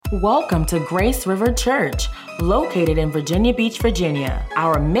Welcome to Grace River Church, located in Virginia Beach, Virginia.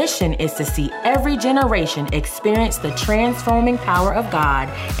 Our mission is to see every generation experience the transforming power of God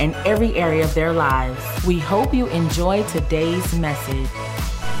in every area of their lives. We hope you enjoy today's message.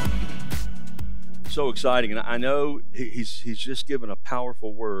 So exciting, and I know he's just given a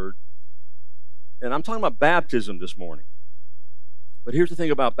powerful word, and I'm talking about baptism this morning. But here's the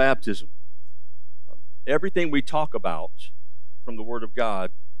thing about baptism. Everything we talk about from the Word of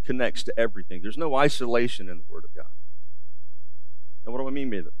God connects to everything. There's no isolation in the Word of God. And what do I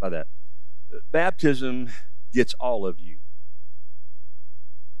mean by that? Baptism gets all of you.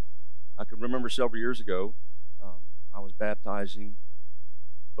 I can remember several years ago, I was baptizing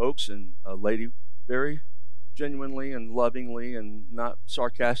folks, and a lady very genuinely and lovingly and not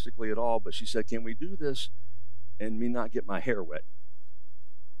sarcastically at all, but she said, "Can we do this and me not get my hair wet?"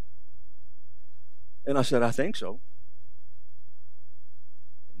 And I said, "I think so."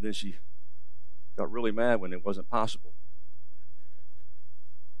 And then she got really mad when it wasn't possible,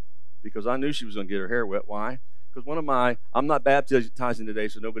 because I knew she was going to get her hair wet. Why? Because I'm not baptizing today,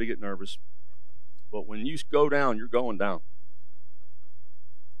 so nobody get nervous, but when you go down, you're going down.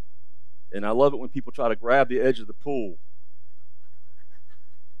 And I love it when people try to grab the edge of the pool.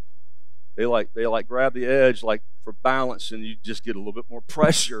 They grab the edge like for balance, and you just get a little bit more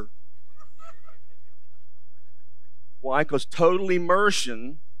pressure. Why? Because total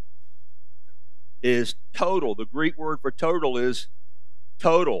immersion is total. The Greek word for total is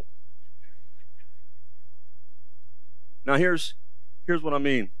total. Now here's what I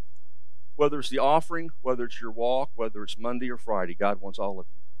mean. Whether it's the offering, whether it's your walk, whether it's Monday or Friday, God wants all of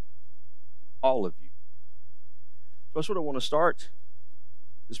you. All of you. So I sort of want to start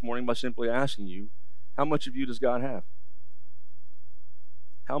this morning by simply asking you, how much of you does God have?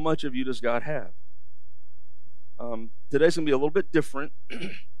 How much of you does God have? Today's going to be a little bit different,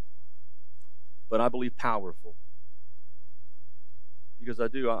 but I believe powerful. Because I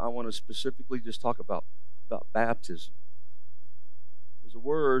want to specifically just talk about baptism. There's a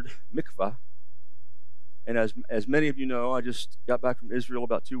word, mikvah, and as many of you know, I just got back from Israel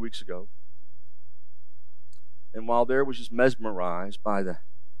about 2 weeks ago. And while there, was just mesmerized by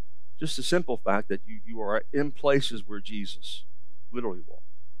just the simple fact that you are in places where Jesus literally walked.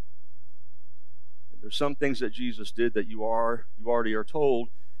 And there's some things that Jesus did that you already are told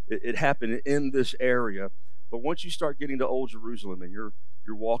it happened in this area. But once you start getting to Old Jerusalem and you're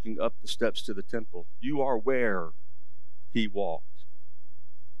walking up the steps to the temple, you are where he walked.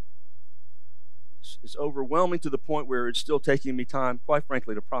 It's overwhelming to the point where it's still taking me time, quite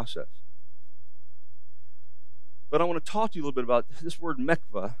frankly, to process. But I want to talk to you a little bit about this word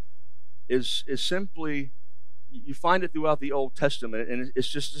mikvah. Is simply, you find it throughout the Old Testament, and it's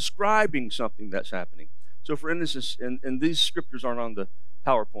just describing something that's happening. So for instance, and these scriptures aren't on the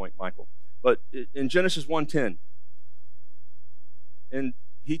PowerPoint, Michael, but in Genesis 1:10, and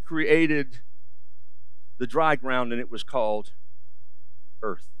he created the dry ground, and it was called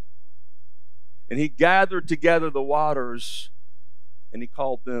earth. And he gathered together the waters, and he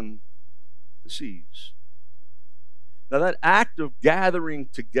called them the seas. Now that act of gathering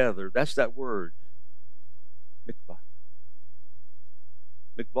together, that's that word, mikvah.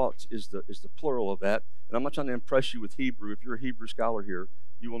 Mikvot is the plural of that. And I'm not trying to impress you with Hebrew. If you're a Hebrew scholar here,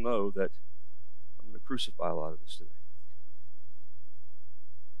 you will know that I'm going to crucify a lot of this today.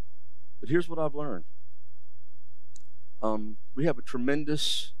 But here's what I've learned. We have a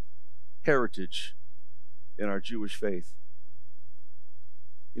tremendous heritage in our Jewish faith.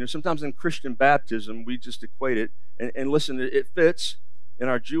 You know, sometimes in Christian baptism, we just equate it. And listen, it fits in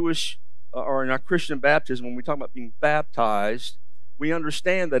our Jewish or in our Christian baptism. When we talk about being baptized, we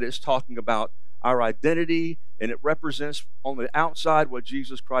understand that it's talking about our identity, and it represents on the outside what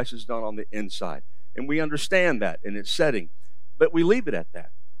Jesus Christ has done on the inside. And we understand that in its setting, but we leave it at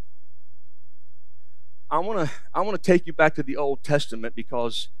that. I want to take you back to the Old Testament,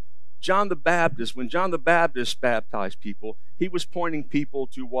 because John the Baptist, when John the Baptist baptized people, he was pointing people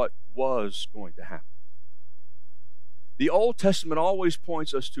to what was going to happen. The Old Testament always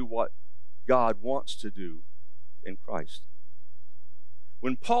points us to what God wants to do in Christ.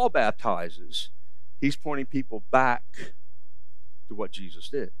 When Paul baptizes, he's pointing people back to what Jesus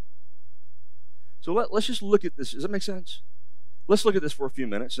did. So let's just look at this. Does that make sense? Let's look at this for a few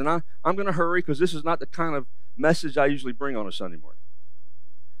minutes. And I'm going to hurry, because this is not the kind of message I usually bring on a Sunday morning.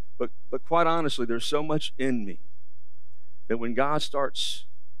 But quite honestly, there's so much in me that when God starts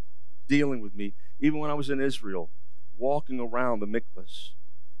dealing with me, even when I was in Israel, walking around the mikvahs,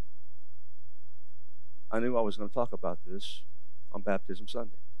 I knew I was going to talk about this on Baptism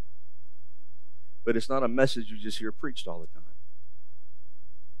Sunday. But it's not a message you just hear preached all the time.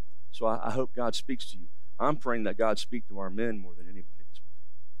 So I hope God speaks to you. I'm praying that God speak to our men more than anybody this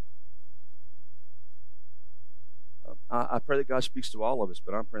morning. I pray that God speaks to all of us,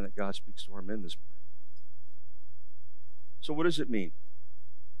 but I'm praying that God speaks to our men this morning. So what does it mean?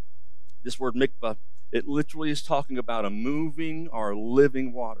 This word mikvah, it literally is talking about a moving or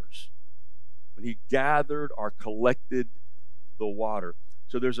living waters. When he gathered or collected the water.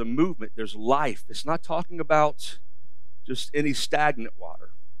 So there's a movement, there's life. It's not talking about just any stagnant water.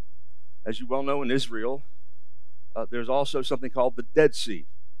 As you well know, in Israel, there's also something called the Dead Sea.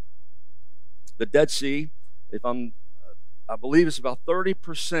 The Dead Sea, I believe it's about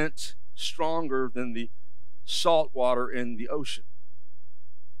 30% stronger than the salt water in the ocean.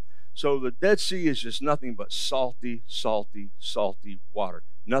 So the Dead Sea is just nothing but salty, salty, salty water.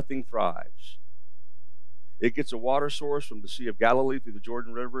 Nothing thrives. It gets a water source from the Sea of Galilee through the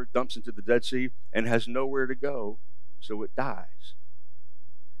Jordan River, dumps into the Dead Sea, and has nowhere to go, so it dies.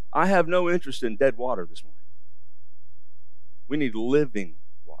 I have no interest in dead water this morning. We need living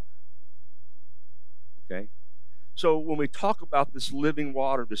water. Okay? So when we talk about this living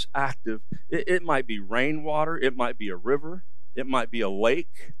water, this active, it might be rainwater, it might be a river, it might be a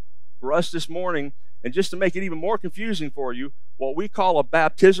lake. For us this morning, and just to make it even more confusing for you, what we call a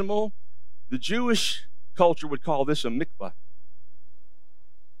baptismal, the Jewish culture would call this a mikvah.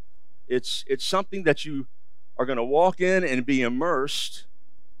 It's something that you are going to walk in and be immersed,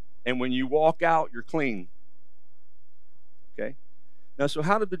 and when you walk out, you're clean. Okay? Now, so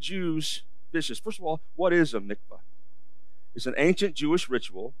how did the Jews do this? First of all, what is a mikvah? It's an ancient Jewish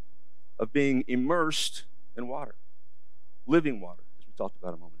ritual of being immersed in water, living water, as we talked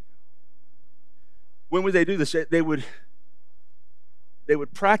about a moment ago. When would they do this? They would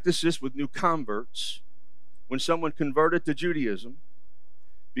practice this with new converts when someone converted to Judaism,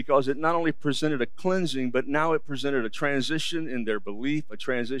 because it not only presented a cleansing, but now it presented a transition in their belief, a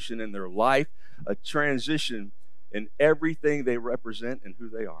transition in their life, a transition in everything they represent and who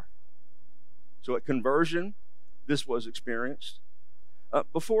they are. So at conversion, this was experienced.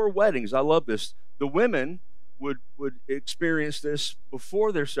 Before weddings, I love this. The women would experience this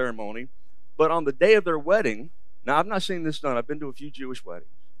before their ceremony, but on the day of their wedding, now I've not seen this done. I've been to a few Jewish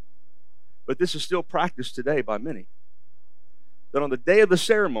weddings, but this is still practiced today by many. That on the day of the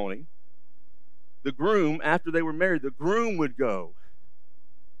ceremony, the groom, after they were married, the groom would go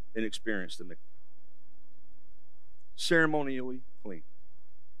and experience the mikvah. Ceremonially clean.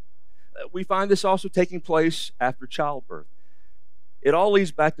 We find this also taking place after childbirth. It all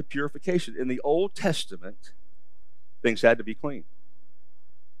leads back to purification. In the Old Testament, things had to be clean.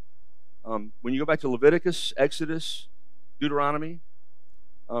 When you go back to Leviticus, Exodus, Deuteronomy,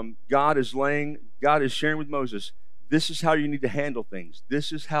 God is sharing with Moses, this is how you need to handle things.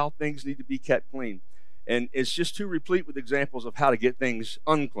 This is how things need to be kept clean. And it's just too replete with examples of how to get things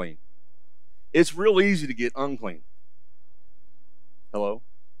unclean. It's real easy to get unclean. Hello?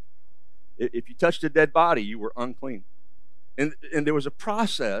 If you touched a dead body, you were unclean. And there was a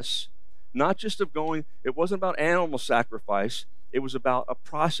process, not just of going, it wasn't about animal sacrifice, it was about a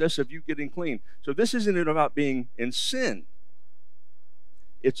process of you getting clean. So this isn't about being in sin.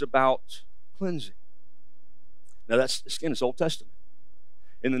 It's about cleansing. Now that's, again, it's Old Testament.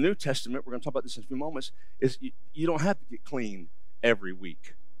 In the New Testament, we're going to talk about this in a few moments, is you don't have to get clean every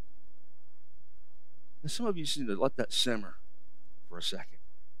week. And some of you just need to let that simmer for a second.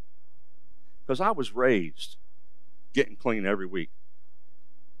 Because I was raised getting clean every week.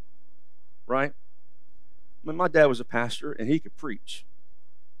 Right? I mean, my dad was a pastor, and he could preach.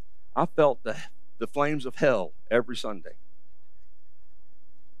 I felt the flames of hell every Sunday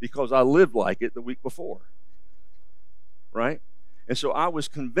because I lived like it the week before. Right? And so I was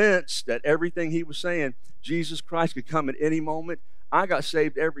convinced that everything he was saying, Jesus Christ could come at any moment. I got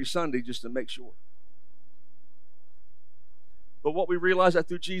saved every Sunday just to make sure. But what we realize that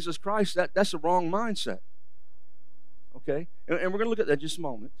through Jesus Christ, that's the wrong mindset. Okay? And we're going to look at that in just a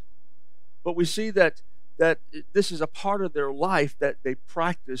moment. But we see that this is a part of their life that they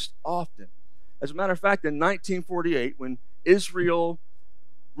practiced often. As a matter of fact, in 1948, when Israel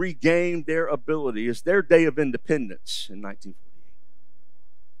regained their ability, it's their day of independence in 1948.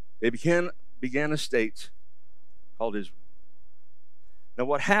 They began a state called Israel. Now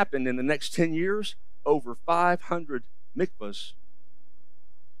what happened in the next 10 years, over 500 mikvahs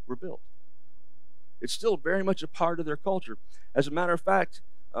were built. It's still very much a part of their culture. As a matter of fact,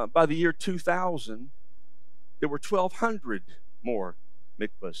 by the year 2000, there were 1,200 more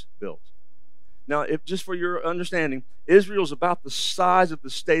mikvahs built. Now, just for your understanding, Israel is about the size of the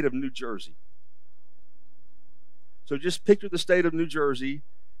state of New Jersey. So just picture the state of New Jersey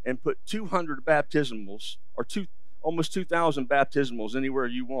and put 200 baptismals, or almost 2,000 baptismals anywhere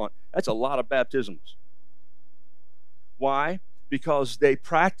you want. That's a lot of baptismals. Why? Because they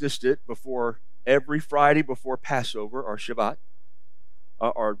practiced it before every Friday before Passover or Shabbat,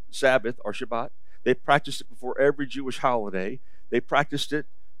 or Sabbath or Shabbat. They practiced it before every Jewish holiday. They practiced it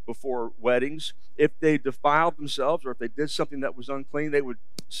before weddings. If they defiled themselves or if they did something that was unclean, they would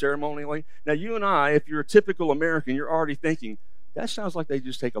ceremonially. Now, you and I, if you're a typical American, you're already thinking, that sounds like they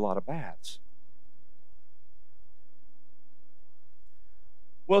just take a lot of baths.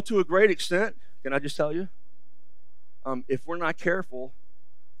 Well, to a great extent, can I just tell you, if we're not careful,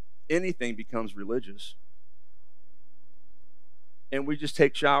 anything becomes religious. And we just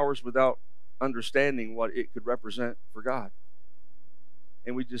take showers without understanding what it could represent for God.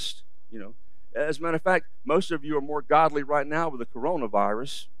 And we just, as a matter of fact, most of you are more godly right now with the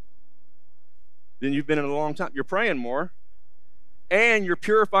coronavirus than you've been in a long time. You're praying more, and you're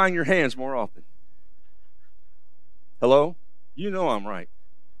purifying your hands more often. Hello? You know I'm right.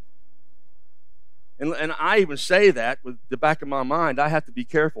 And I even say that with the back of my mind. I have to be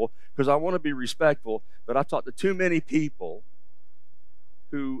careful because I want to be respectful, but I've talked to too many people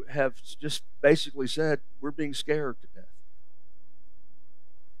who have just basically said, we're being scared to death.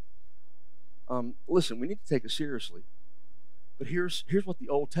 Listen, we need to take it seriously. But here's what the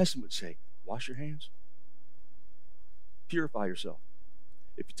Old Testament say. Wash your hands. Purify yourself.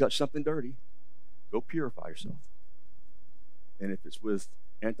 If you touch something dirty, go purify yourself. And if it's with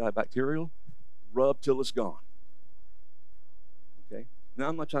antibacterial, rub till it's gone. Okay? Now,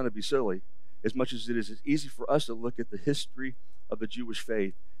 I'm not trying to be silly as much as it is. It's easy for us to look at the history of the Jewish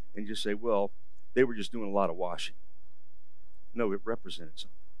faith and just say, well, they were just doing a lot of washing. No, it represented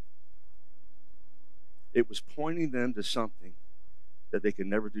something. It was pointing them to something that they could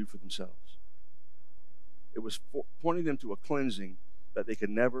never do for themselves. It was pointing them to a cleansing that they could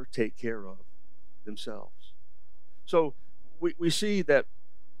never take care of themselves. So we see that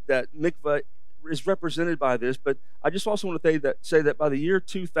mikvah is represented by this, but I just also want to say that by the year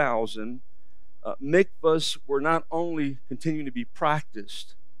 2000, mikvahs were not only continuing to be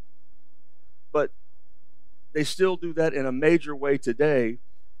practiced, but they still do that in a major way today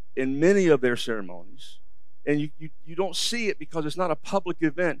in many of their ceremonies. And you don't see it because it's not a public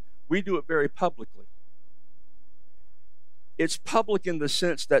event. We do it very publicly. It's public in the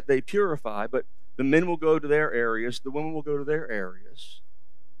sense that they purify, but the men will go to their areas, the women will go to their areas.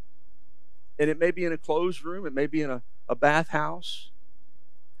 And it may be in a closed room, it may be in a bathhouse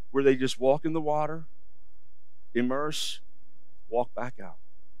where they just walk in the water, immerse, walk back out.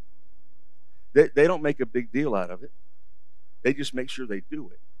 They don't make a big deal out of it. They just make sure they do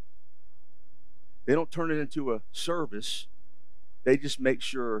it. They don't turn it into a service. They just make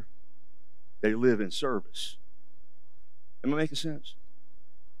sure they live in service. Am I making sense?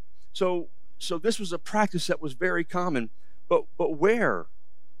 So this was a practice that was very common. But where?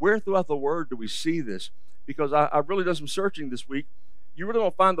 Where throughout the Word do we see this? Because I've really done some searching this week. You really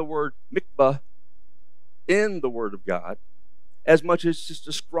don't find the word mikvah in the Word of God as much as just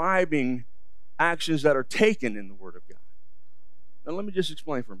describing actions that are taken in the Word of God. Now let me just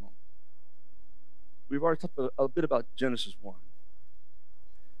explain for a moment. We've already talked a bit about Genesis 1.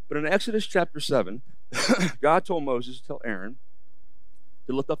 But in Exodus chapter 7, God told Moses to tell Aaron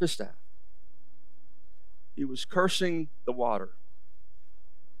to lift up his staff. He was cursing the water.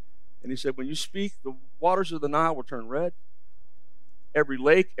 And he said, when you speak, the waters of the Nile will turn red. Every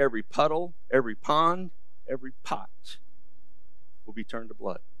lake, every puddle, every pond, every pot will be turned to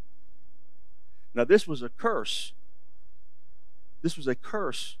blood. Now this was a curse. This was a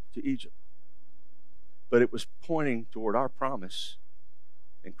curse to Egypt. But it was pointing toward our promise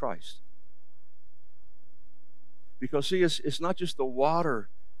in Christ. Because see, it's not just the water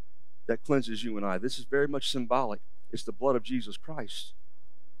that cleanses you and I. This is very much symbolic. It's the blood of Jesus Christ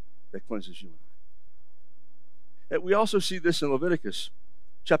that cleanses you and I. And we also see this in Leviticus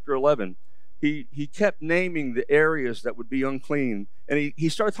chapter 11. He kept naming the areas that would be unclean. And he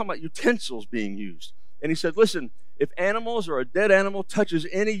started talking about utensils being used. And he said, listen, if animals or a dead animal touches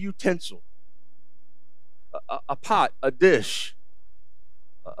any utensil, a pot, a dish,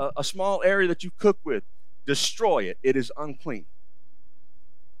 a small area that you cook with, destroy it. It is unclean.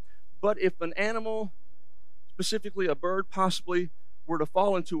 But if an animal, specifically a bird possibly, were to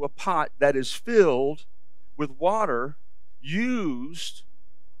fall into a pot that is filled with water used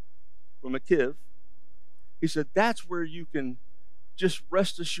from a kiv, he said that's where you can just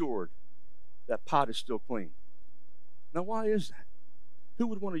rest assured that pot is still clean. Now, why is that? Who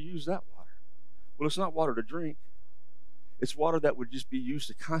would want to use that water? Well, it's not water to drink. It's water that would just be used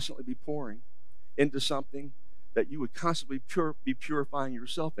to constantly be pouring into something that you would constantly be purifying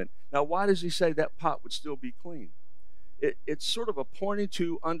yourself in. Now, why does he say that pot would still be clean? It's sort of a pointing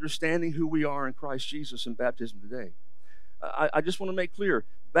to understanding who we are in Christ Jesus in baptism today. I just want to make clear,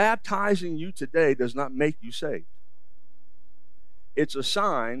 baptizing you today does not make you saved. It's a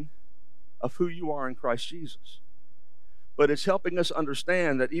sign of who you are in Christ Jesus. But it's helping us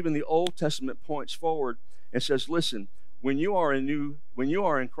understand that even the Old Testament points forward and says, listen, when you are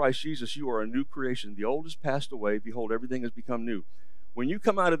in Christ Jesus, you are a new creation. The old has passed away. Behold, everything has become new. When you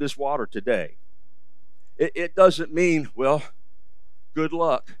come out of this water today, it doesn't mean, well, good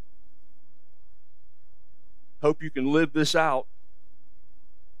luck. Hope you can live this out.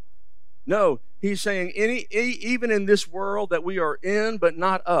 No, he's saying even in this world that we are in but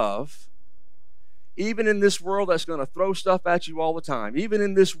not of, even in this world that's going to throw stuff at you all the time, even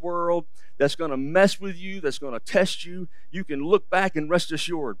in this world that's going to mess with you, that's going to test you, you can look back and rest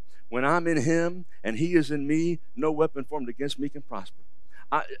assured, when I'm in him and he is in me, no weapon formed against me can prosper.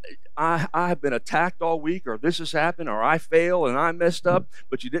 I have been attacked all week, or this has happened, or I fail and I messed up,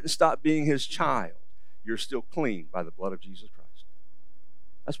 but you didn't stop being his child. You're still clean by the blood of Jesus Christ.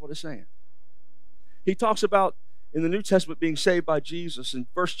 That's what it's saying. He talks about in the New Testament being saved by Jesus. In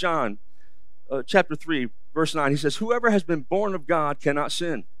 1 John chapter 3, verse 9, he says, whoever has been born of God cannot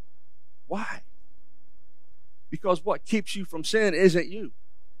sin. Why? Because what keeps you from sin isn't you.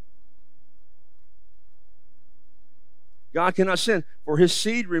 God cannot sin, for his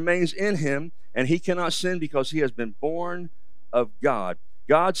seed remains in him, and he cannot sin because he has been born of God.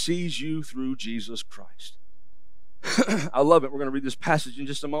 God sees you through Jesus Christ. I love it. We're going to read this passage in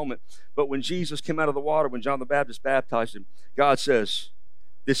just a moment. But when Jesus came out of the water, when John the Baptist baptized him, God says,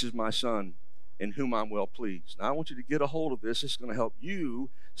 this is my son in whom I'm well pleased. Now I want you to get a hold of this. It's going to help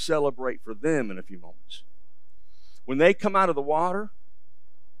you celebrate for them in a few moments. When they come out of the water,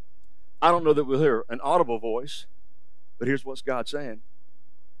 I don't know that we'll hear an audible voice, but here's what God's saying.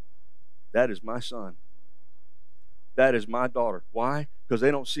 That is my son. That is my daughter. Why? Because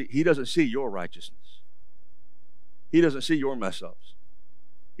he doesn't see your righteousness. He doesn't see your mess ups.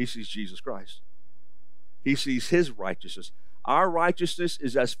 He sees Jesus Christ. He sees his righteousness. Our righteousness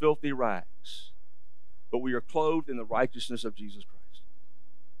is as filthy rags, but we are clothed in the righteousness of Jesus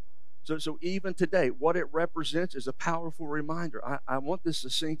Christ. So even today, what it represents is a powerful reminder. I want this to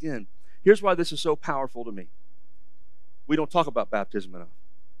sink in. Here's why this is so powerful to me. We don't talk about baptism enough.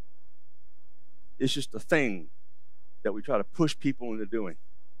 It's just a thing that we try to push people into doing.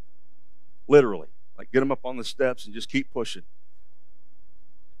 Literally. Like get them up on the steps and just keep pushing.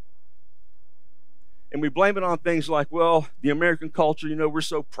 And we blame it on things like, well, the American culture, we're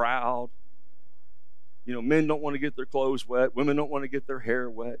so proud. Men don't want to get their clothes wet. Women don't want to get their hair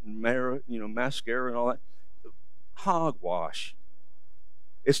wet and mascara and all that. Hogwash.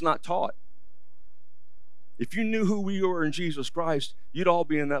 It's not taught. If you knew who we were in Jesus Christ, you'd all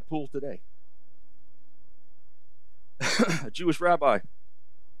be in that pool today. A Jewish rabbi.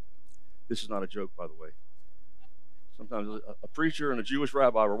 This is not a joke, by the way. Sometimes a preacher and a Jewish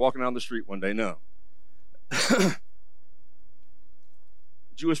rabbi were walking down the street one day. No. A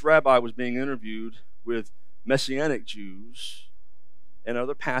Jewish rabbi was being interviewed with Messianic Jews and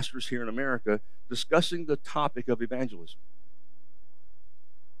other pastors here in America discussing the topic of evangelism.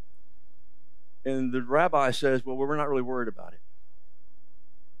 And the rabbi says, well, we're not really worried about it.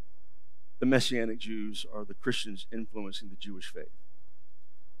 The Messianic Jews are the Christians influencing the Jewish faith.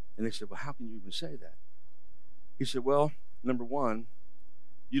 And they said, well, how can you even say that? He said, well, number one,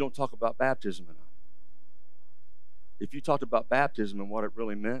 you don't talk about baptism enough. If you talked about baptism and what it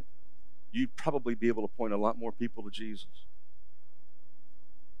really meant, you'd probably be able to point a lot more people to Jesus.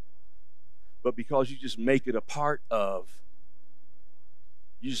 But because you just make it a part of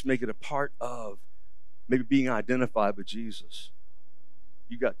maybe being identified with Jesus,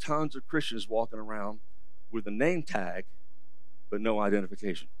 you got tons of Christians walking around with a name tag, but no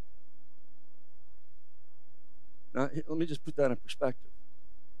identification. Now, let me just put that in perspective.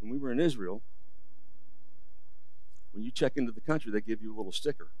 When we were in Israel, when you check into the country, they give you a little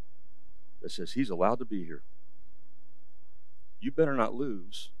sticker that says he's allowed to be here. You better not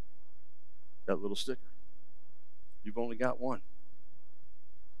lose that little sticker. You've only got one.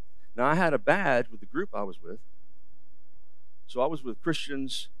 Now, I had a badge with the group I was with. So I was with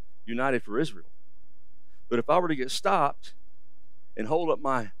Christians United for Israel. But if I were to get stopped and hold up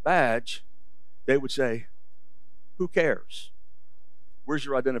my badge, they would say, who cares? Where's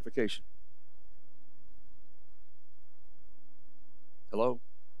your identification? Hello?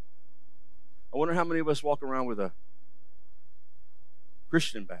 I wonder how many of us walk around with a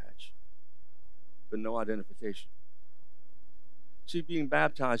Christian badge, but no identification. See, being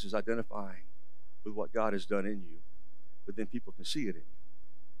baptized is identifying with what God has done in you, but then people can see it in you.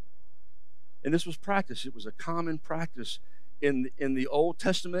 And this was practice. It was a common practice in the Old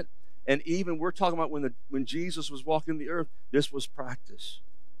Testament, and even we're talking about when Jesus was walking the earth, this was practice.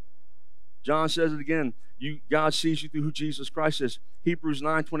 John says it again, God sees you through who Jesus Christ is. Hebrews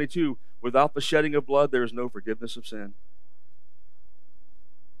 9:22, without the shedding of blood, there is no forgiveness of sin.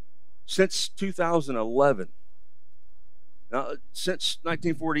 Since 2011, now, since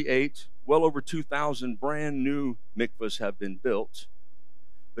 1948, well over 2,000 brand new mikvahs have been built.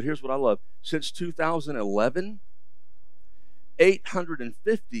 But here's what I love. Since 2011,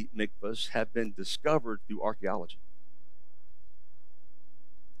 850 mikvahs have been discovered through archaeology.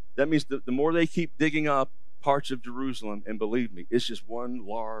 That means the more they keep digging up parts of Jerusalem, and believe me, it's just one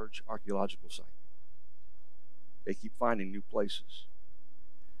large archaeological site. They keep finding new places.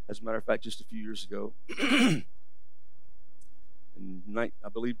 As a matter of fact, just a few years ago, I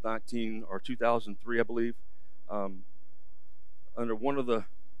believe 2003, I believe, under one of the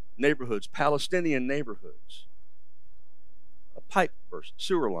neighborhoods, Palestinian neighborhoods, a pipe burst,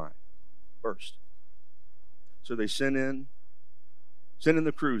 sewer line burst. So they sent in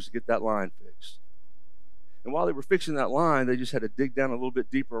the crews to get that line fixed. And while they were fixing that line, they just had to dig down a little bit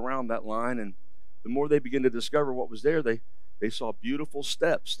deeper around that line. And the more they began to discover what was there, they saw beautiful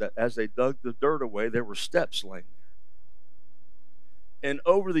steps that as they dug the dirt away, there were steps laying there. And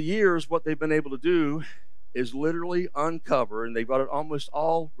over the years, what they've been able to do is literally uncover, and they've got it almost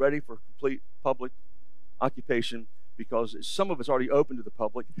all ready for complete public occupation, because some of it's already open to the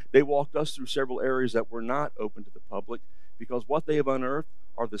public. They walked us through several areas that were not open to the public, because what they have unearthed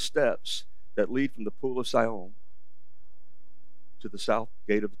are the steps that lead from the Pool of Siloam to the south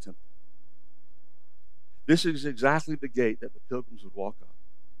gate of the temple. This is exactly the gate that the pilgrims would walk up.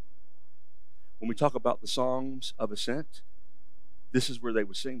 When we talk about the Psalms of Ascent, this is where they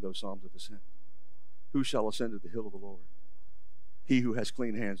would sing those Psalms of Ascent. Who shall ascend to the hill of the Lord? He who has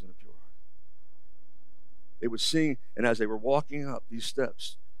clean hands and a pure heart. They would sing, and as they were walking up these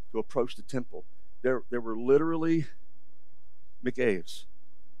steps to approach the temple, there were literally mikvahs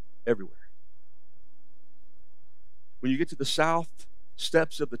everywhere. When you get to the south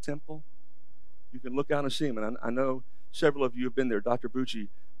steps of the temple, you can look out and see them. And I know several of you have been there. Dr. Bucci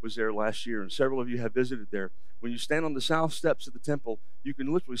was there last year, and several of you have visited there. When you stand on the south steps of the temple, you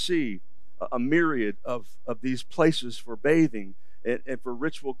can literally see a myriad of these places for bathing and for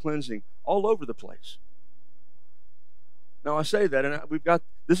ritual cleansing all over the place. Now I say that, and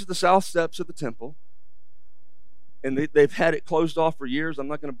this is the south steps of the temple, and they've had it closed off for years. I'm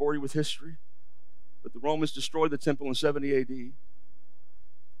not going to bore you with history, but the Romans destroyed the temple in 70 AD.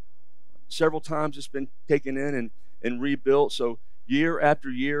 Several times it's been taken in and rebuilt, so year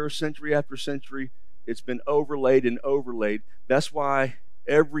after year, century after century, it's been overlaid and overlaid. That's why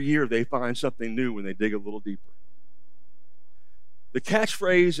every year they find something new when they dig a little deeper. The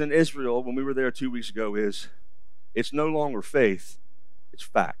catchphrase in Israel when we were there 2 weeks ago is, it's no longer faith, it's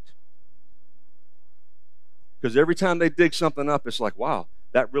fact. Because every time they dig something up, it's like, wow,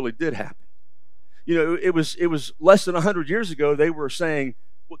 that really did happen. You know, it was less than 100 years ago they were saying,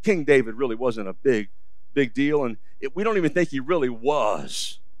 well, King David really wasn't a big deal, and we don't even think he really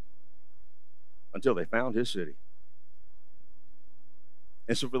was, until they found his city.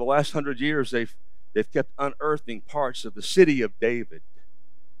 And so for the last 100 years, they've kept unearthing parts of the city of David,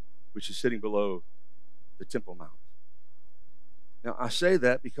 which is sitting below the Temple Mount. Now, I say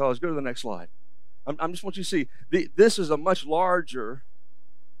that because, go to the next slide. I just want you to see, this is a much larger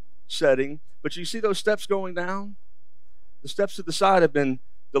setting, but you see those steps going down? The steps to the side have been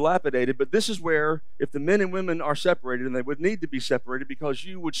dilapidated, but this is where, if the men and women are separated, and they would need to be separated, because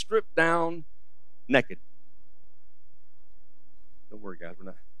you would strip down naked. Don't worry, guys, we're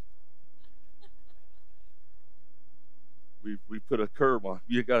not. We put a curb on.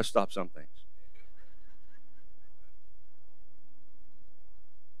 You got to stop some things.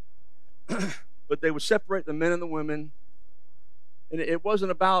 But they would separate the men and the women, and it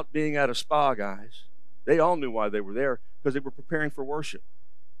wasn't about being at a spa, guys. They all knew why they were there, because they were preparing for worship.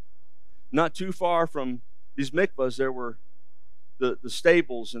 Not too far from these mikvahs, there were the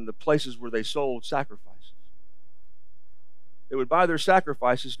stables and the places where they sold sacrifices. They would buy their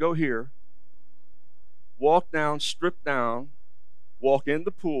sacrifices, go here, walk down, strip down, walk in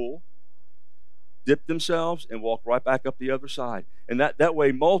the pool, dip themselves, and walk right back up the other side. And that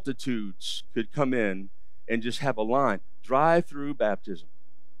way multitudes could come in and just have a line. Drive-through baptism.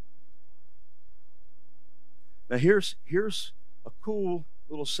 Now here's a cool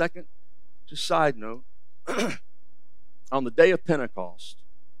little second, just side note. On the day of Pentecost,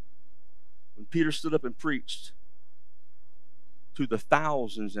 when Peter stood up and preached to the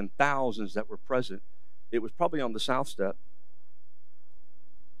thousands and thousands that were present, it was probably on the south step.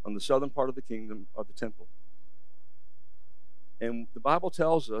 on the southern part of the kingdom of the temple. And the Bible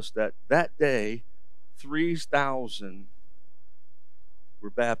tells us that that day, 3,000 were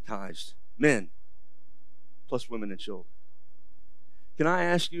baptized, men, plus women and children. Can I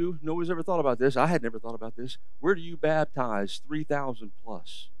ask you, nobody's ever thought about this, I had never thought about this, where do you baptize 3,000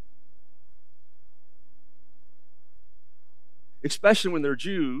 plus? Especially when they're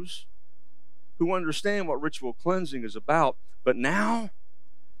Jews who understand what ritual cleansing is about. But now,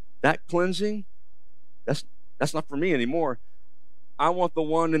 that cleansing, that's not for me anymore. I want the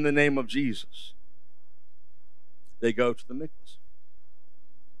one in the name of Jesus. They go to the mikvahs.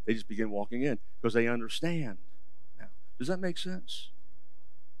 They just begin walking in because they understand now. Does that make sense?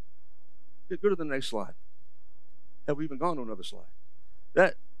 Go to the next slide. Have we even gone to another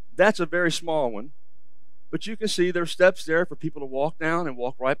slide? That's a very small one. But you can see there's steps there for people to walk down and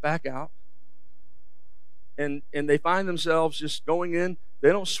walk right back out. And they find themselves just going in. They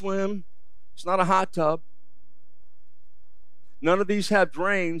don't swim. It's not a hot tub. None of these have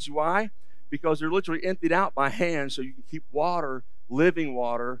drains. Why? Because they're literally emptied out by hand so you can keep water, living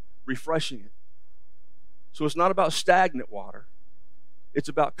water, refreshing it. So it's not about stagnant water. It's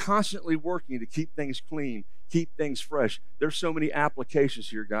about constantly working to keep things clean, keep things fresh. There's so many applications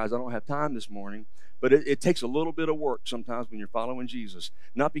here, guys. I don't have time this morning. But it takes a little bit of work sometimes when you're following Jesus.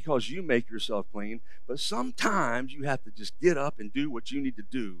 Not because you make yourself clean, but sometimes you have to just get up and do what you need to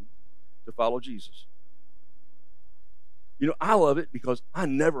do to follow Jesus. You know, I love it because I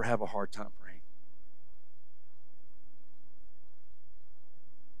never have a hard time praying.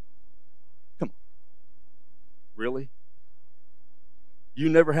 Come on. Really? You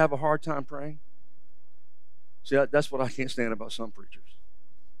never have a hard time praying? See, that's what I can't stand about some preachers.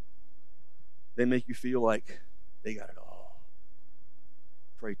 They make you feel like they got it all.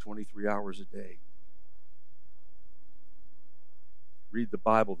 Pray 23 hours a day. Read the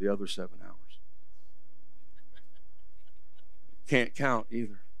Bible the other 7 hours. Can't count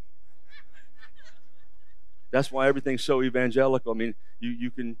either. That's why everything's so evangelical. I mean, you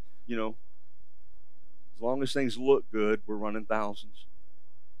can, as long as things look good, we're running thousands.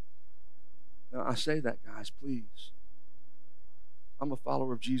 Now, I say that, guys, please. I'm a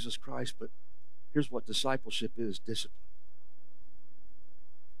follower of Jesus Christ, but here's what discipleship is: discipline.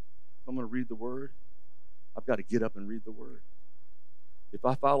 If I'm going to read the Word, I've got to get up and read the Word. If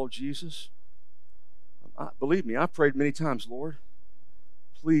I follow Jesus, believe me, I've prayed many times, Lord,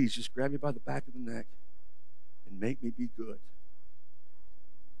 please just grab me by the back of the neck and make me be good.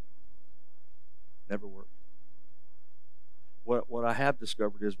 Never worked. What I have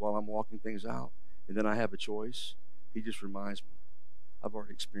discovered is while I'm walking things out, and then I have a choice, He just reminds me, I've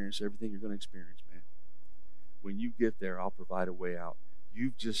already experienced everything you're going to experience, man. When you get there, I'll provide a way out.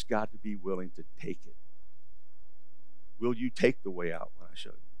 You've just got to be willing to take it. Will you take the way out when I show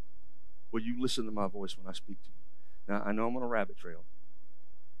you? Will you listen to my voice when I speak to you? Now, I know I'm on a rabbit trail,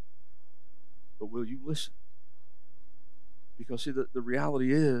 but will you listen? Because, see, the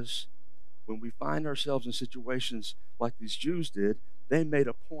reality is, when we find ourselves in situations like these Jews did, they made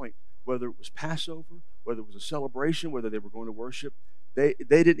a point, whether it was Passover, whether it was a celebration, whether they were going to worship, it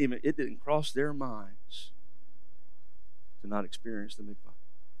didn't cross their minds to not experience the mikvah.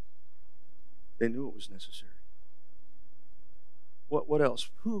 They knew it was necessary. What else?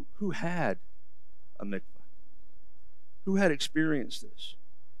 Who had a mikvah? Who had experienced this?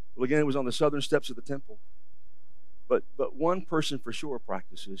 Well, again, it was on the southern steps of the temple. But one person for sure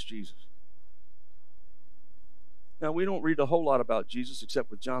practices Jesus. Now, we don't read a whole lot about Jesus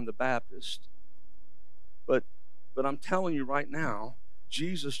except with John the Baptist. But I'm telling you right now,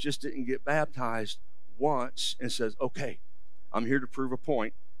 Jesus just didn't get baptized once and says, okay, I'm here to prove a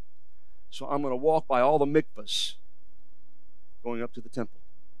point, so I'm going to walk by all the mikvahs going up to the temple.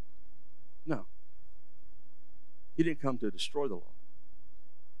 No. He didn't come to destroy the law,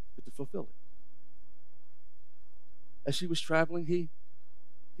 but to fulfill it. As he was traveling, he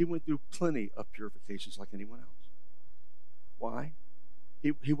went through plenty of purifications like anyone else. Why?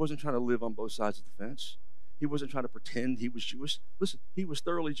 He wasn't trying to live on both sides of the fence. He wasn't trying to pretend he was Jewish. Listen, he was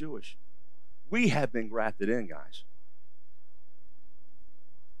thoroughly Jewish. We have been grafted in, guys.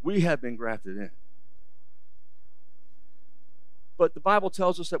 We have been grafted in. But the Bible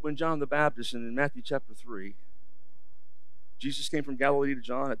tells us that when John the Baptist, and in Matthew chapter 3, Jesus came from Galilee to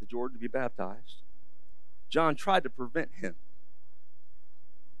John at the Jordan to be baptized, John tried to prevent him.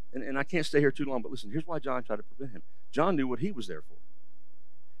 And I can't stay here too long, but listen, here's why John tried to prevent him. John knew what he was there for.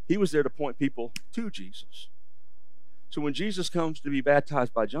 He was there to point people to Jesus. So when Jesus comes to be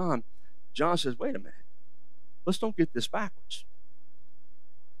baptized by John, John says, wait a minute, let's don't get this backwards.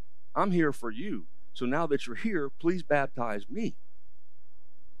 I'm here for you. So now that you're here, please baptize me.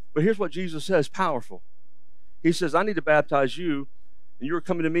 But here's what Jesus says, powerful. He says, I need to baptize you, and you are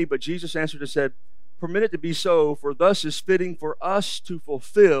coming to me. But Jesus answered and said, permit it to be so, for thus is fitting for us to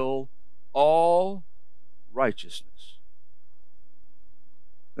fulfill all righteousness.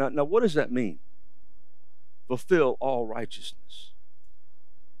 Now, what does that mean? Fulfill all righteousness.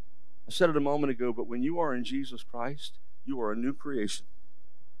 I said it a moment ago, but when you are in Jesus Christ, you are a new creation.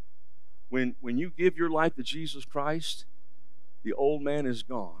 When you give your life to Jesus Christ, the old man is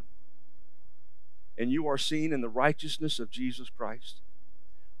gone, and you are seen in the righteousness of Jesus Christ.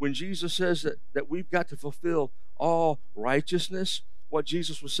 When Jesus says that we've got to fulfill all righteousness, what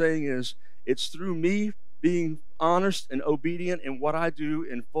Jesus was saying is, it's through me being honest and obedient in what I do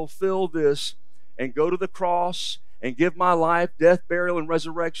and fulfill this and go to the cross and give my life, death, burial, and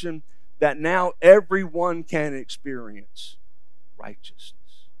resurrection, that now everyone can experience righteousness.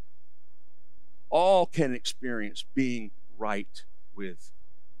 All can experience being right with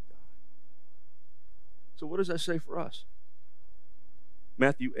God. So what does that say for us?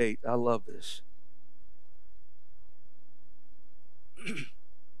 Matthew 8, I love this.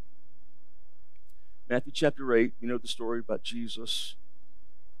 Matthew chapter 8, you know the story about Jesus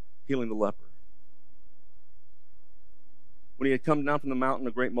healing the leper. When he had come down from the mountain,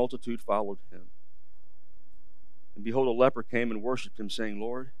 a great multitude followed him. And behold, a leper came and worshipped him, saying,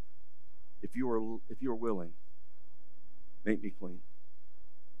 Lord, if you are willing, make me clean.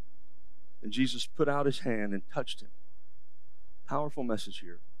 And Jesus put out his hand and touched him. Powerful message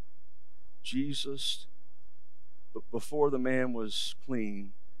here. Jesus, before the man was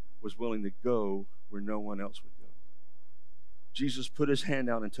clean, was willing to go where no one else would go. Jesus put his hand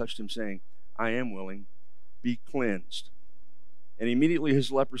out and touched him, saying, I am willing, be cleansed. And immediately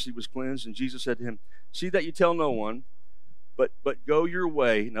his leprosy was cleansed, and Jesus said to him, see that you tell no one, but go your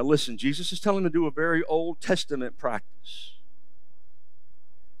way. Now listen, Jesus is telling him to do a very Old Testament practice.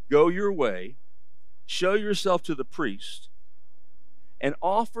 Go your way, show yourself to the priest, and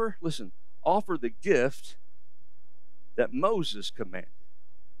offer the gift that Moses commanded.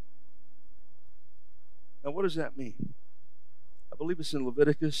 Now, what does that mean? I believe it's in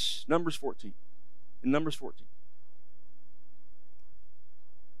Numbers 14. In Numbers 14.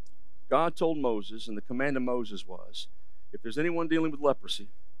 God told Moses, and the command of Moses was, if there's anyone dealing with leprosy,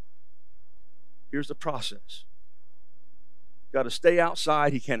 here's the process. Got to stay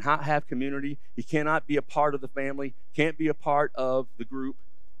outside. He cannot have community. He cannot be a part of the family. Can't be a part of the group.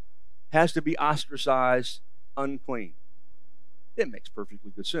 Has to be ostracized, unclean. It makes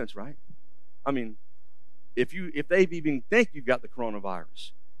perfectly good sense, right? I mean, if they even think you've got the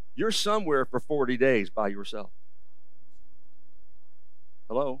coronavirus, you're somewhere for 40 days by yourself.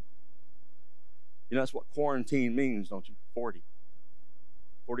 Hello? You know that's what quarantine means, don't you? 40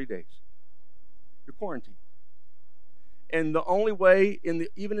 days. You're quarantined. And the only way,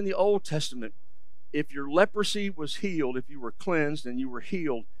 even in the Old Testament, if your leprosy was healed, if you were cleansed and you were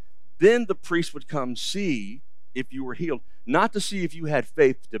healed, then the priest would come see if you were healed, not to see if you had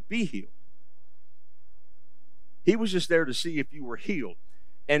faith to be healed. He was just there to see if you were healed.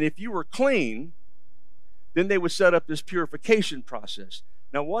 And if you were clean, then they would set up this purification process.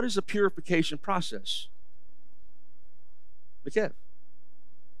 Now, what is a purification process? McKev.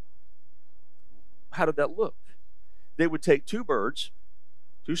 How did that look? They would take two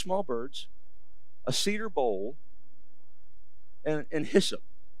small birds, a cedar bowl, and hyssop.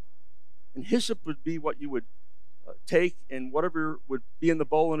 And hyssop would be what you would take, and whatever would be in the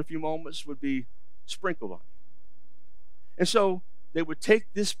bowl in a few moments would be sprinkled on you. And so they would take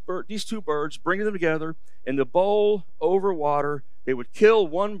these two birds, bring them together in the bowl over water. They would kill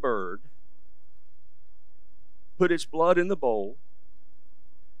one bird, put its blood in the bowl,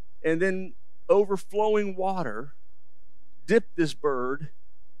 and then overflowing water, dip this bird,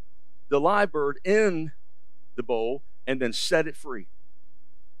 the live bird, in the bowl, and then set it free.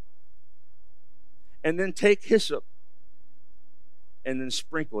 And then take hyssop and then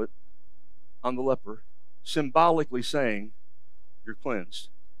sprinkle it on the leper, symbolically saying, you're cleansed.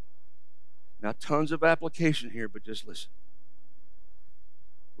 Now, tons of application here, but just listen.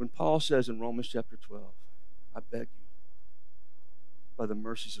 When Paul says in Romans chapter 12, I beg you, by the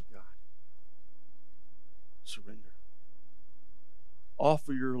mercies of God, surrender.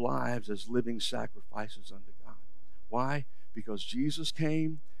 Offer your lives as living sacrifices unto God. Why? Because Jesus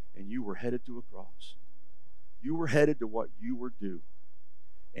came and you were headed to a cross. You were headed to what you were due.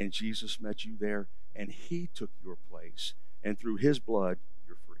 And Jesus met you there, and he took your place. And through his blood,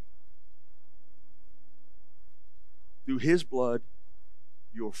 you're free. Through his blood,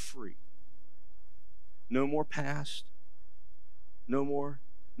 you're free. No more past. No more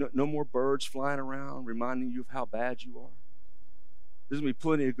birds flying around reminding you of how bad you are. There's going to be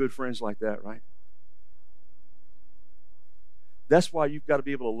plenty of good friends like that, right? That's why you've got to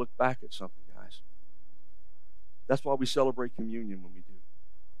be able to look back at something, guys. That's why we celebrate communion when we do.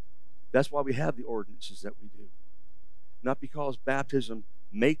 That's why we have the ordinances that we do. Not because baptism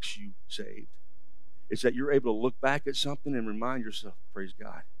makes you saved. It's that you're able to look back at something and remind yourself, praise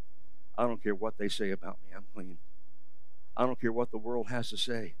God, I don't care what they say about me, I'm clean. I don't care what the world has to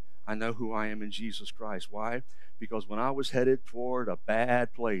say. I know who I am in Jesus Christ. Why? Because when I was headed toward a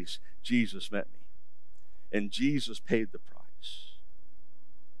bad place, Jesus met me. And Jesus paid the price.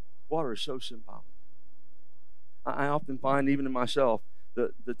 Water is so symbolic. I often find, even in myself,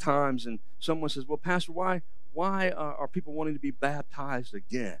 the times, and someone says, well, Pastor, why are people wanting to be baptized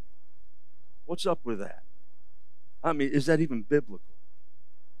again? What's up with that? I mean, is that even biblical?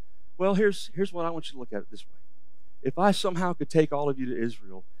 Well, here's what I want you to look at it this way. If I somehow could take all of you to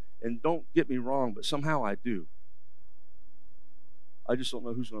Israel, and don't get me wrong, but somehow I do, I just don't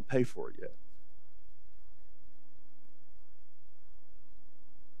know who's going to pay for it yet.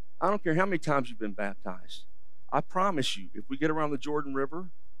 I don't care how many times you've been baptized. I promise you, if we get around the Jordan River,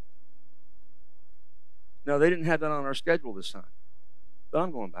 now they didn't have that on our schedule this time, but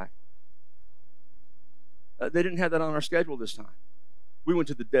I'm going back. They didn't have that on our schedule this time. We went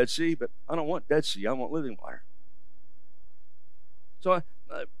to the Dead Sea, but I don't want Dead Sea. I want living water. So,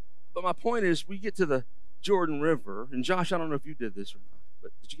 but my point is, we get to the Jordan River, and Josh, I don't know if you did this or not,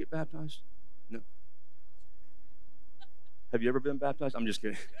 but did you get baptized? No. Have you ever been baptized? I'm just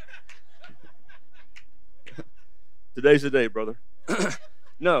kidding. Today's the day, brother.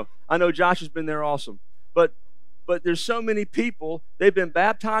 No, I know Josh has been there awesome. But there's so many people, they've been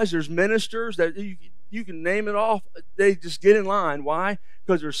baptized. There's ministers that you can name it off. They just get in line. Why?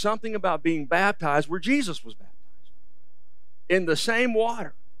 Because there's something about being baptized where Jesus was baptized. In the same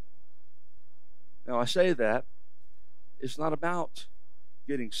water. Now, I say that it's not about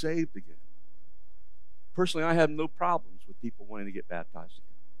getting saved again. Personally, I have no problems with people wanting to get baptized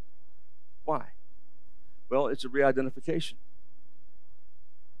again. Why? Well, it's a re-identification.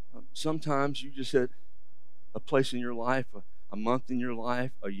 Sometimes you just hit a place in your life, a month in your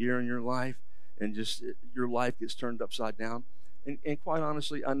life, a year in your life, and just your life gets turned upside down. And quite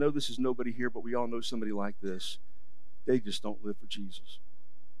honestly, I know this is nobody here, but we all know somebody like this. They just don't live for Jesus.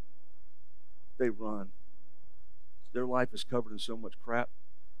 They run. Their life is covered in so much crap,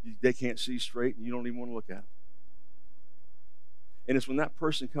 they can't see straight, and you don't even want to look at them. And it's when that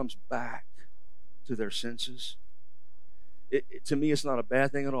person comes back to their senses, to me, it's not a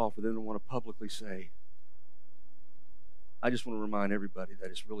bad thing at all for them to want to publicly say, I just want to remind everybody that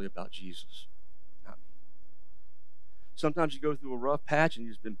it's really about Jesus, not me. Sometimes you go through a rough patch and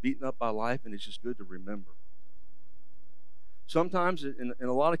you've just been beaten up by life, and it's just good to remember. Sometimes, in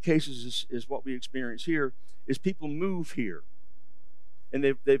a lot of cases, is what we experience here, is people move here. And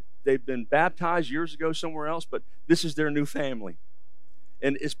they've been baptized years ago somewhere else, but this is their new family.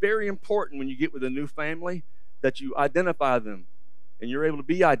 And it's very important when you get with a new family that you identify them and you're able to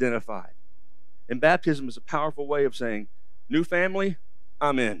be identified. And baptism is a powerful way of saying, new family,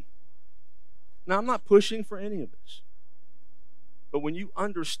 I'm in. Now, I'm not pushing for any of this. But when you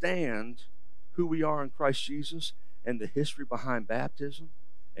understand who we are in Christ Jesus and the history behind baptism,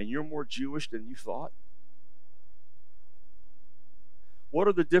 and you're more Jewish than you thought, what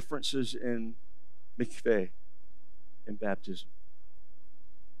are the differences in mikveh and baptism?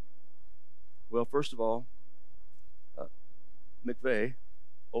 Well, first of all, mikveh,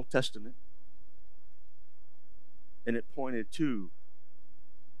 Old Testament, and it pointed to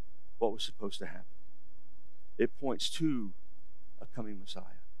what was supposed to happen. It points to a coming Messiah.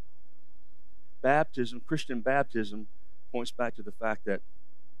 Baptism, Christian baptism, points back to the fact that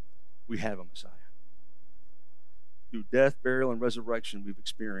we have a Messiah. Through death, burial, and resurrection, we've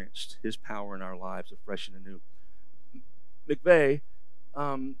experienced His power in our lives afresh and anew. Mikveh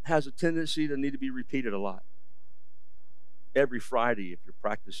has a tendency to need to be repeated a lot. Every Friday, if you're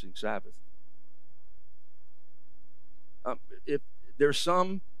practicing Sabbath. If there's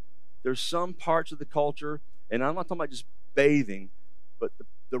some parts of the culture, and I'm not talking about just bathing, but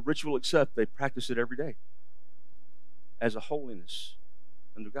the ritual itself, they practice it every day as a holiness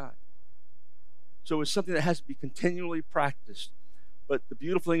unto God. So it's something that has to be continually practiced. But the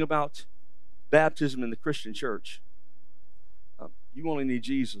beautiful thing about baptism in the Christian church, you only need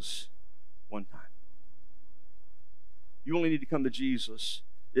Jesus one time. You only need to come to Jesus.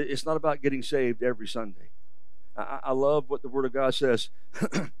 It's not about getting saved every Sunday. I love what the Word of God says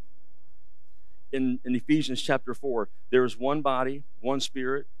in Ephesians chapter 4. There is one body, one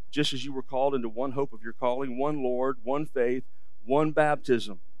Spirit, just as you were called into one hope of your calling, one Lord, one faith, one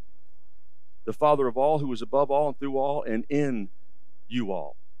baptism. The Father of all, who is above all and through all and in You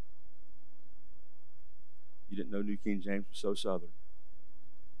all. You didn't know New King James was so southern.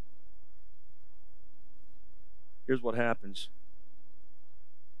 Here's what happens.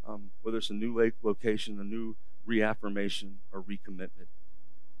 Whether it's a new location, a new reaffirmation, or recommitment,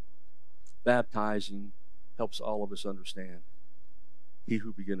 baptizing helps all of us understand he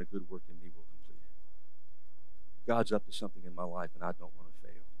who began a good work in me will complete it. God's up to something in my life, and I don't want to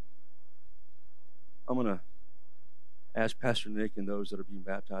fail. I'm going to ask Pastor Nick and those that are being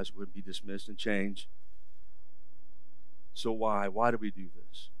baptized would be dismissed and change. So why? Why do we do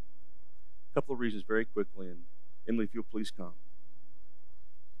this? A couple of reasons very quickly, and Emily, if you'll please come.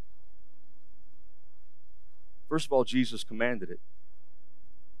 First of all, Jesus commanded it.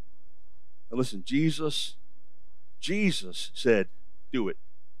 Now listen, Jesus said, do it.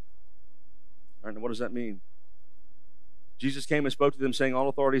 All right, now what does that mean? Jesus came and spoke to them, saying, all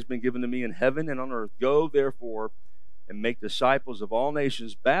authority has been given to me in heaven and on earth. Go, therefore, and make disciples of all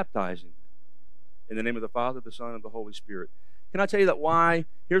nations, baptizing them in the name of the Father, the Son, and the Holy Spirit. Can I tell you that why?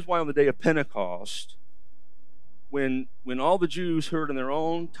 Here's why on the day of Pentecost, when all the Jews heard in their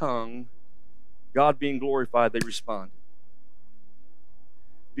own tongue God being glorified, they responded.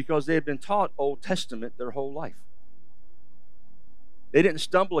 Because they had been taught Old Testament their whole life. They didn't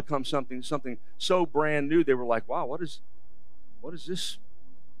stumble upon something so brand new. They were like, wow, what is this?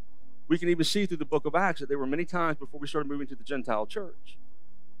 We can even see through the book of Acts that there were many times before we started moving to the Gentile church,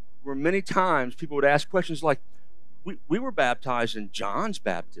 where many times people would ask questions like, we were baptized in John's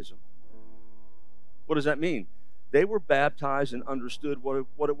baptism. What does that mean? They were baptized and understood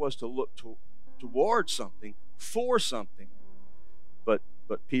what it was to look towards something, for something.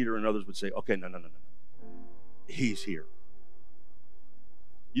 But Peter and others would say, okay, no. He's here.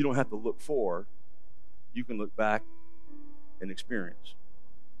 You don't have to look for, you can look back and experience.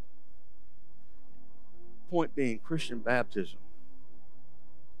 Point being, Christian baptism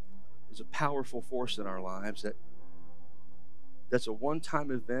is a powerful force in our lives that's a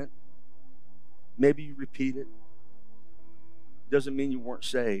one-time event. Maybe you repeat it. Doesn't mean you weren't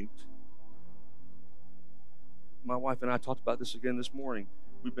saved. My wife and I talked about this again this morning.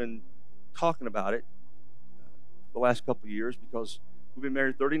 We've been talking about it the last couple of years because we've been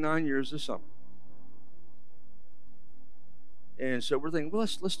married 39 years this summer. And so we're thinking, well,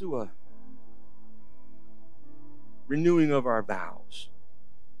 let's do a renewing of our vows.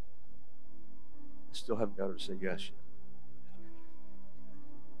 I still haven't got her to say yes yet.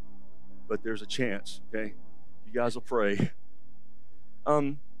 But there's a chance, okay? You guys will pray.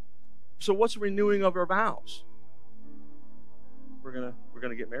 So what's the renewing of our vows? We're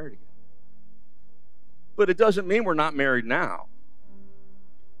gonna get married again. But it doesn't mean we're not married now.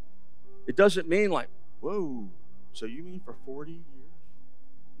 It doesn't mean like, whoa, so you mean for 40 years?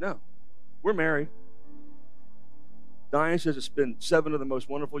 No, we're married. Diane says it's been 7 of the most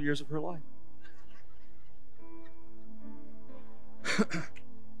wonderful years of her life.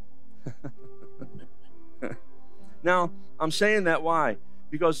 Now, I'm saying that why?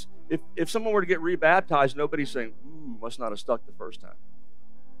 Because if someone were to get rebaptized, nobody's saying, ooh, must not have stuck the first time.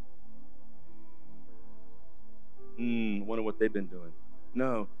 Wonder what they've been doing.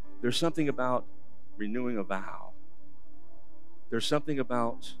 No, there's something about renewing a vow. There's something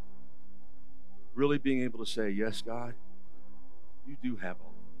about really being able to say, yes, God, you do have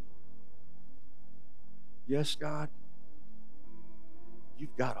all of me. Yes, God,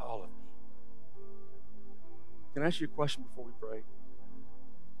 you've got all of me. Can I ask you a question before we pray?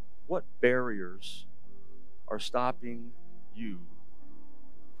 What barriers are stopping you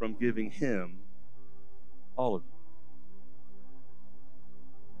from giving him all of you?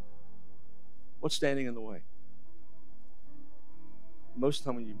 What's standing in the way? Most of the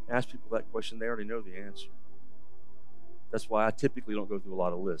time when you ask people that question, they already know the answer. That's why I typically don't go through a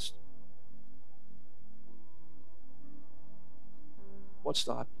lot of lists. What's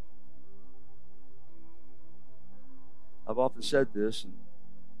stopping you? I've often said this, and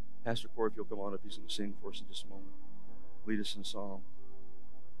Pastor Corey, if you'll come on up, he's going to sing for us in just a moment. Lead us in a song.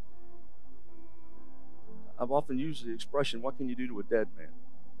 I've often used the expression, what can you do to a dead man?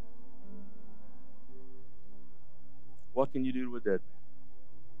 What can you do to a dead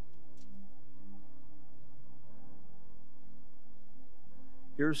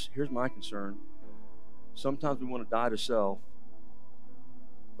man? Here's my concern. Sometimes we want to die to self,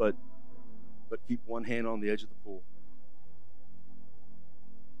 but keep one hand on the edge of the pool.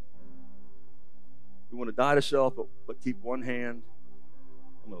 We want to die to self, but keep one hand.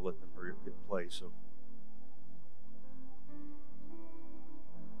 I'm going to let them hurry up and get play. So,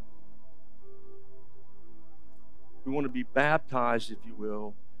 we want to be baptized, if you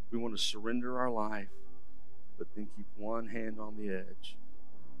will. We want to surrender our life, but then keep one hand on the edge.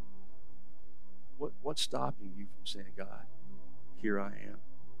 What's stopping you from saying, God, here I am?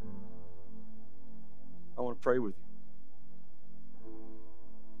 I want to pray with you.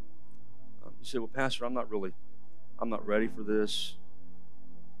 You say, well, Pastor, I'm not ready for this.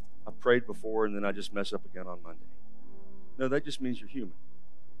 I prayed before and then I just mess up again on Monday. No, that just means you're human.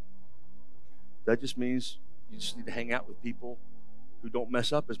 That just means you just need to hang out with people who don't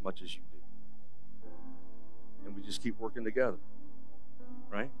mess up as much as you do. And we just keep working together,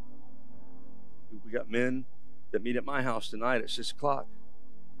 right? We got men that meet at my house tonight at 6 o'clock.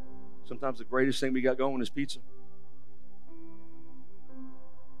 Sometimes the greatest thing we got going is pizza.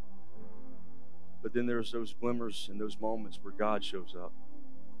 But then there's those glimmers and those moments where God shows up.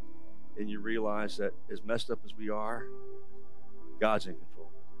 And you realize that as messed up as we are, God's in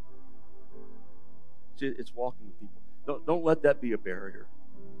control. It's walking with people. Don't let that be a barrier.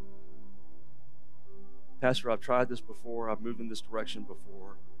 Pastor, I've tried this before. I've moved in this direction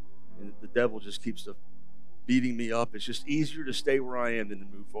before. And the devil just keeps beating me up. It's just easier to stay where I am than to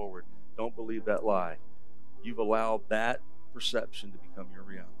move forward. Don't believe that lie. You've allowed that perception to become your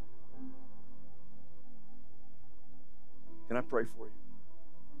reality. Can I pray for you?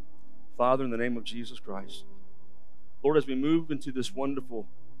 Father, in the name of Jesus Christ, Lord, as we move into this wonderful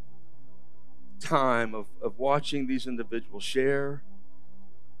time of watching these individuals share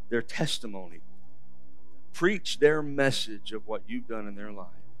their testimony, preach their message of what you've done in their life,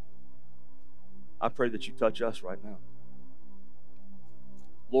 I pray that you touch us right now.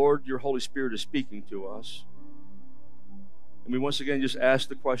 Lord, your Holy Spirit is speaking to us. And we once again just ask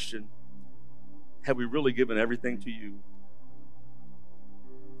the question, have we really given everything to you?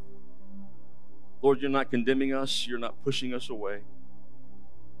 Lord, you're not condemning us. You're not pushing us away.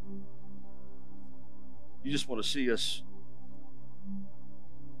 You just want to see us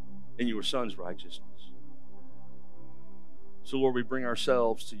in your Son's righteousness. So, Lord, we bring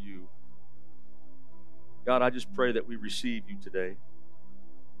ourselves to you. God, I just pray that we receive you today.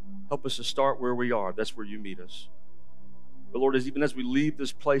 Help us to start where we are. That's where you meet us. But, Lord, even as we leave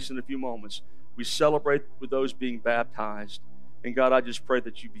this place in a few moments, we celebrate with those being baptized. And God, I just pray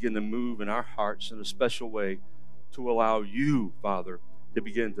that you begin to move in our hearts in a special way to allow you, Father, to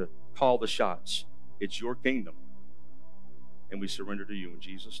begin to call the shots. It's your kingdom. And we surrender to you in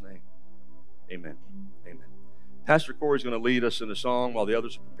Jesus' name. Amen. Amen. Pastor Corey's going to lead us in a song while the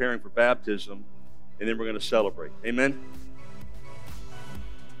others are preparing for baptism, and then we're going to celebrate. Amen.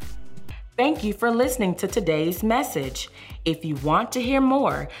 Thank you for listening to today's message. If you want to hear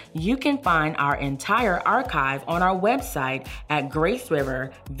more, you can find our entire archive on our website at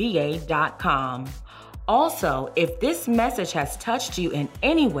graceriverva.com. Also, if this message has touched you in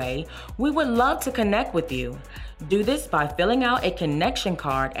any way, we would love to connect with you. Do this by filling out a connection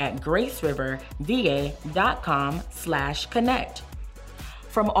card at graceriverva.com/connect.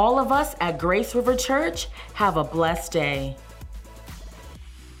 From all of us at Grace River Church, have a blessed day.